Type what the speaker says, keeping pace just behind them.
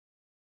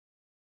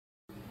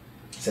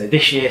So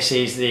this year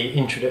sees the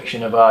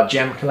introduction of our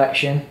gem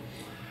collection,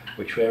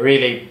 which we're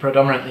really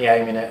predominantly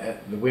aiming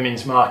at the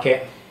women's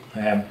market.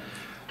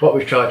 What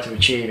we've tried to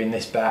achieve in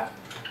this bat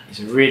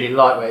is a really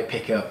lightweight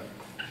pickup,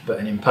 but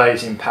an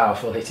imposing,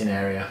 powerful hitting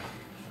area.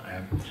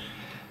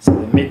 So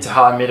the mid to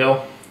high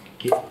middle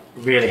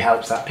really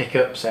helps that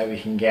pickup, so we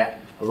can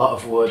get a lot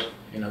of wood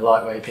in a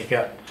lightweight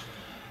pickup.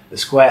 The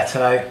square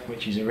toe,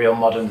 which is a real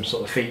modern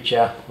sort of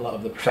feature. A lot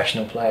of the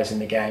professional players in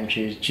the game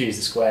choose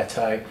the square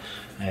toe.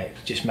 It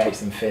just makes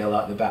them feel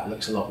like the bat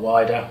looks a lot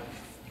wider.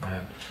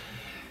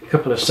 A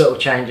couple of subtle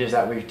changes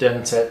that we've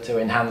done to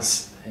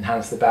enhance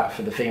the bat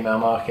for the female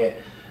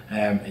market.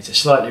 It's a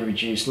slightly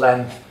reduced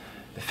length.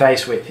 The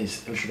face width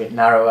is a little bit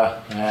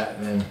narrower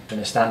than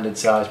a standard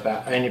size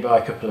bat, only by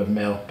a couple of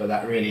mil, but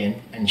that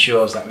really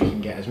ensures that we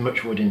can get as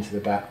much wood into the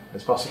bat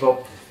as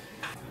possible.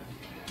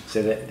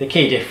 So the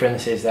key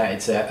difference is that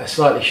it's a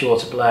slightly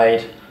shorter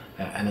blade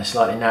and a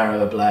slightly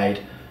narrower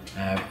blade.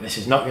 This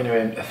is not going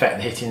to affect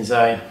the hitting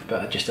zone,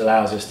 but it just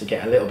allows us to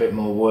get a little bit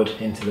more wood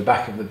into the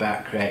back of the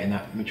bat, creating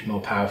that much more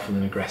powerful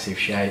and aggressive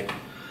shape.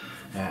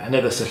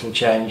 Another subtle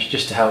change,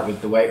 just to help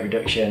with the weight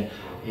reduction,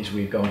 is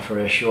we've gone for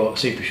a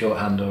super short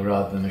handle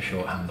rather than a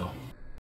short handle.